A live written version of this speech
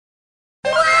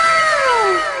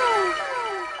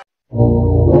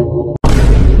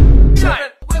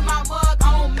With my mug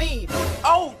on me.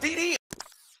 Oh, DD.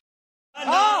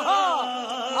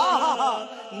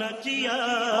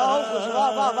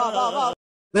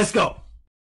 Let's go.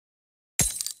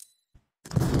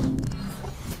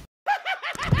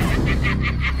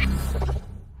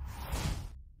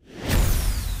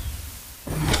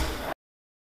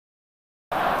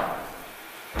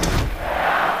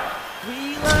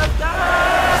 We love God.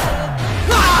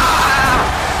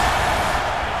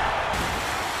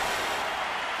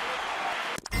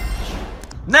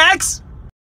 Next.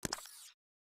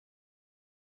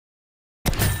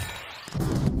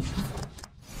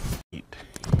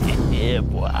 Yeah,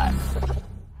 boy.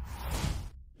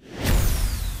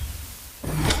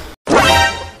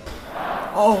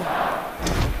 Oh.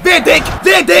 Van Dyke!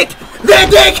 Van Dyke! Van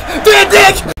Dyke! Van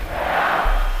Dyke!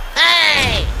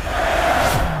 Hey!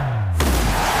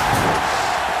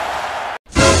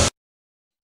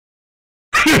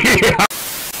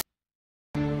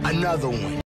 Another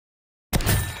one.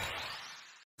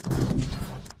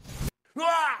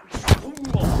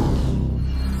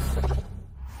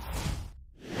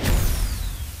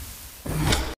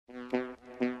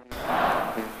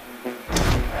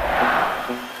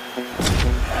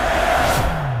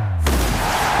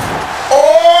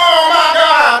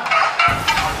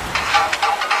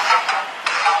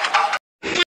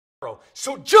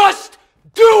 So just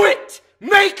do it!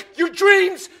 Make your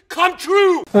dreams come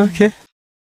true! Okay.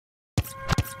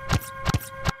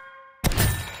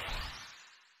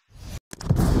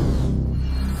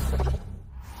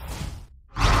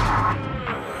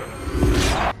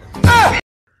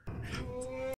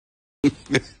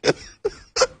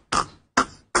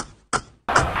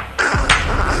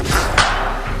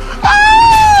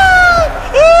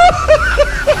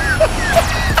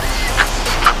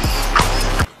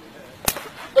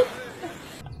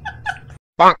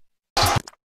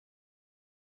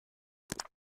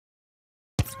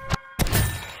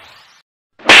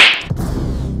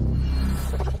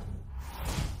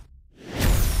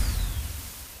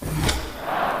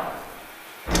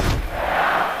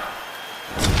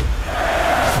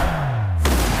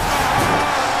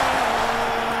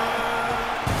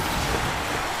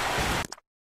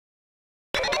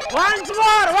 Once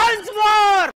more! Once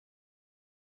more!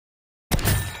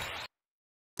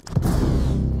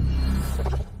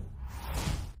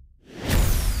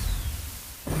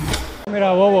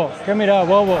 Mira, bobo. ¿Qué mira,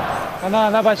 bobo? Anda,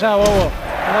 anda para allá, bobo.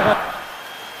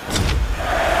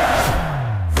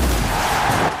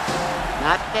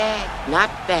 Not bad, not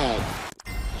bad.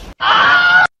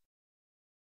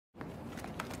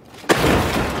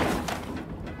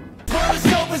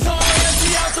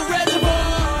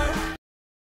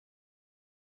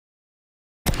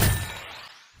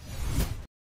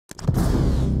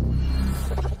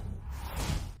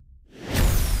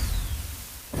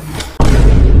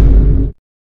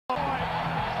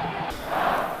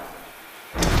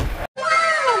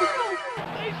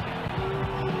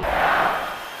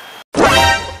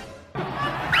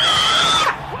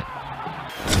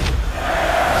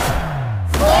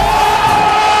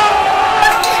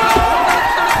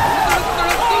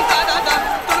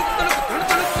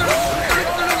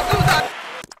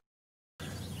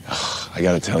 I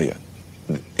gotta tell you,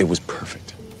 it was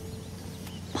perfect.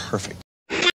 Perfect.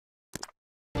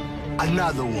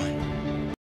 Another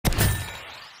one.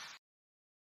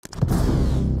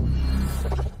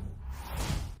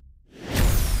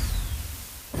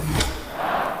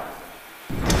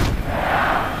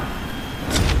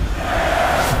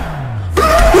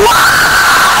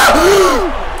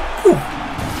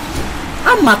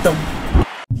 I'm not the...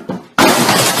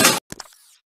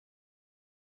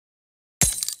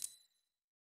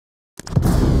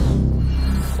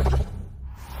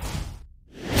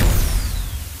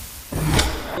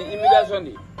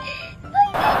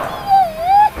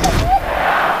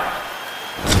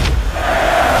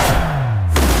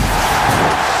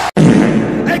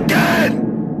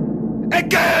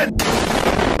 Again!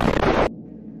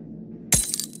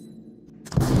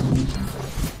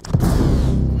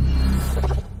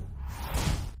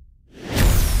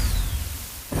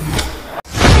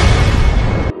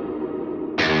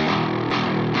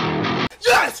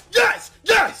 Yes! Yes!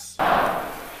 Yes!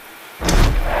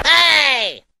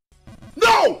 Hey!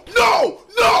 No! No!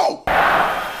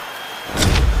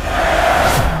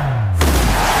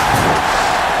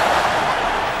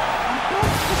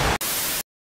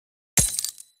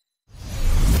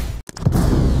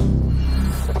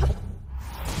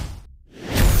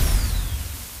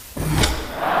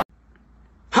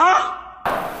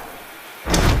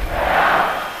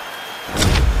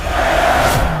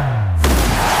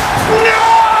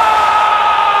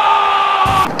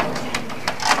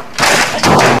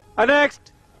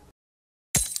 Next.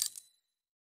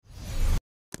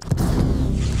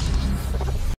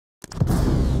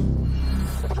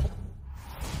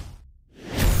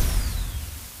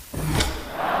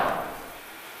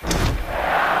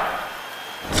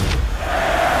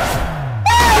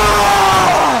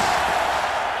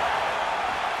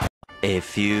 A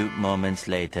few moments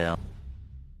later.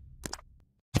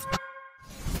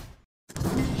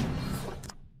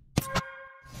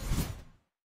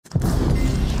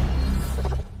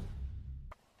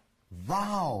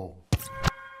 Wow!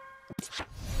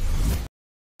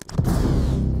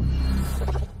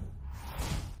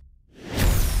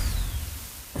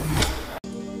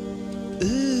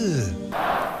 Ugh.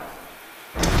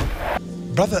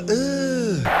 Brother,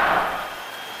 ugh.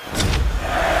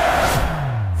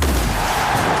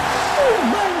 Oh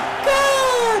my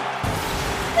God!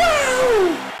 Wow!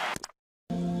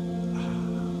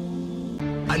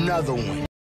 Another one.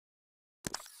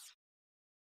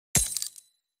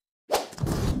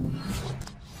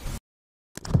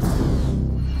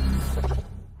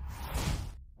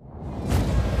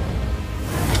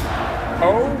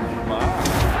 Oh my.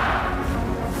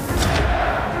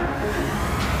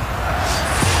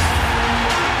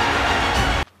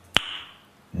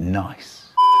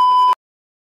 Nice.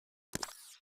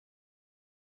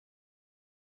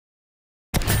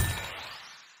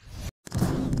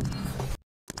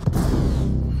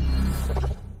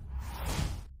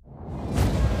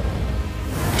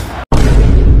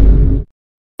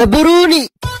 Sabbiruni!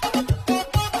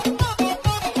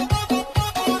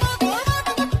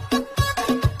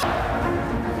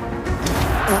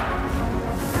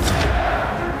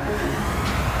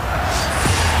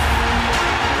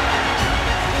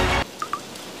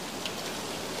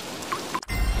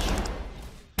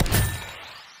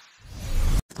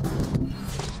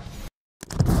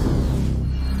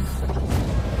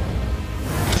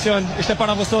 Este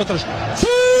para vosotros.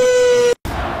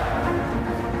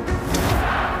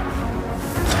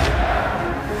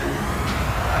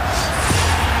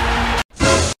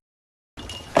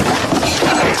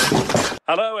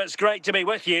 Hello, it's great to be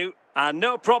with you, and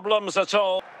no problems at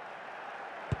all.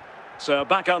 So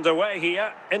back underway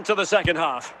here, into the second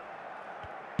half.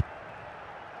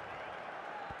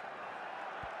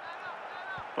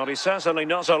 Well, he's certainly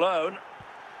not alone.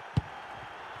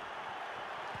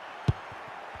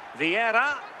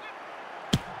 Vieira.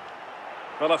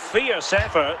 Well, a fierce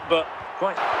effort, but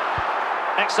quite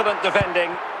excellent defending.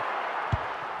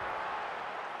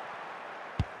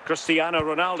 Cristiano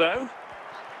Ronaldo.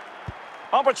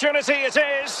 Opportunity it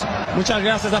is. Muchas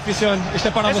gracias, afición.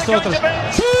 Este para Is it going vosotros. to be?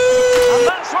 And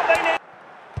that's what they need.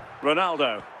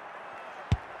 Ronaldo.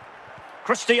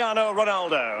 Cristiano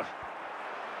Ronaldo.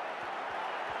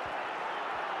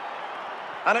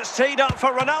 And it's teed up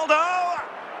for Ronaldo.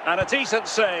 And a decent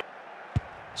save.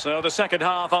 So the second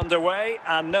half underway,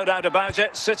 and no doubt about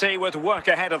it, City with work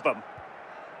ahead of them.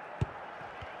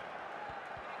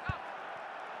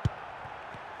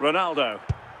 Ronaldo.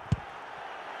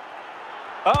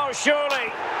 Oh,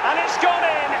 surely. And it's gone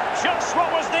in. Just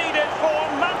what was needed for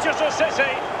Manchester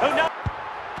City, who now...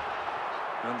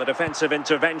 And the defensive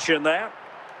intervention there.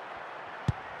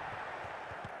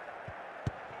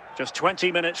 Just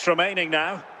 20 minutes remaining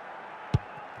now.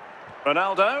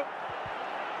 Ronaldo.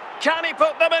 Can he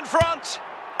put them in front?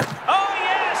 Oh,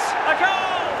 yes! A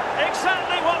goal!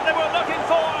 Exactly what they were looking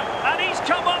for, and he's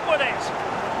come up with it.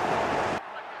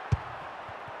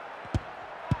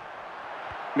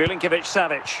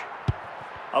 Milinkovic-Savic.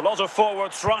 A lot of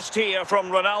forward thrust here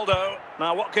from Ronaldo.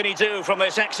 Now, what can he do from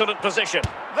this excellent position?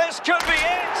 This could be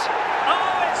it!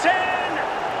 Oh, it's in!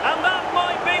 And that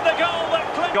might be the goal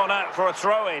that... Gone out for a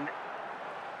throw-in.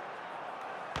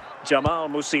 Jamal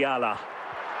Musiala.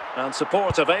 And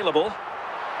support available. In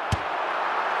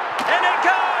it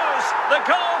goes! The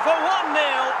goal for 1-0,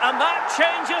 and that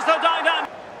changes the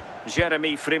dynamic.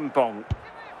 Jeremy Frimpong.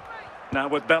 Now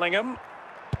with Bellingham.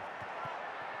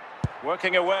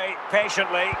 Working away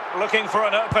patiently, looking for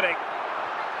an opening.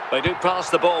 They do pass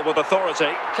the ball with authority.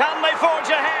 Can they forge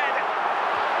ahead?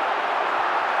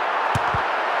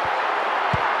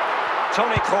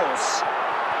 Toni Kroos.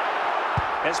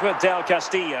 It's with Del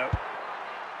Castillo.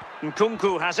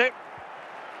 Nkunku has it.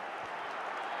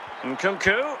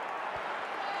 Nkunku.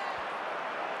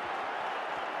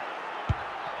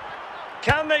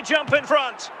 Can they jump in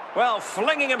front? Well,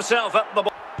 flinging himself at the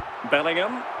ball.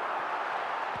 Bellingham.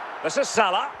 This is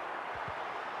Salah.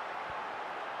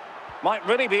 Might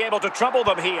really be able to trouble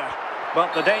them here.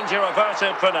 But the danger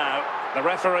averted for now. The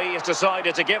referee has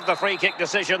decided to give the free kick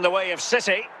decision the way of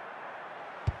City.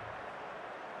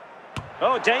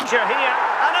 Oh, danger here.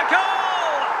 And a goal!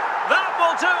 That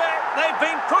will do it. They've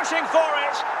been pushing for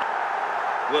it.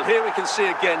 Well, here we can see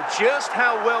again just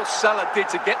how well Salah did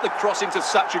to get the cross into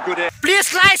such a good area.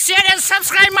 Please like, share and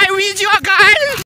subscribe my video, guys.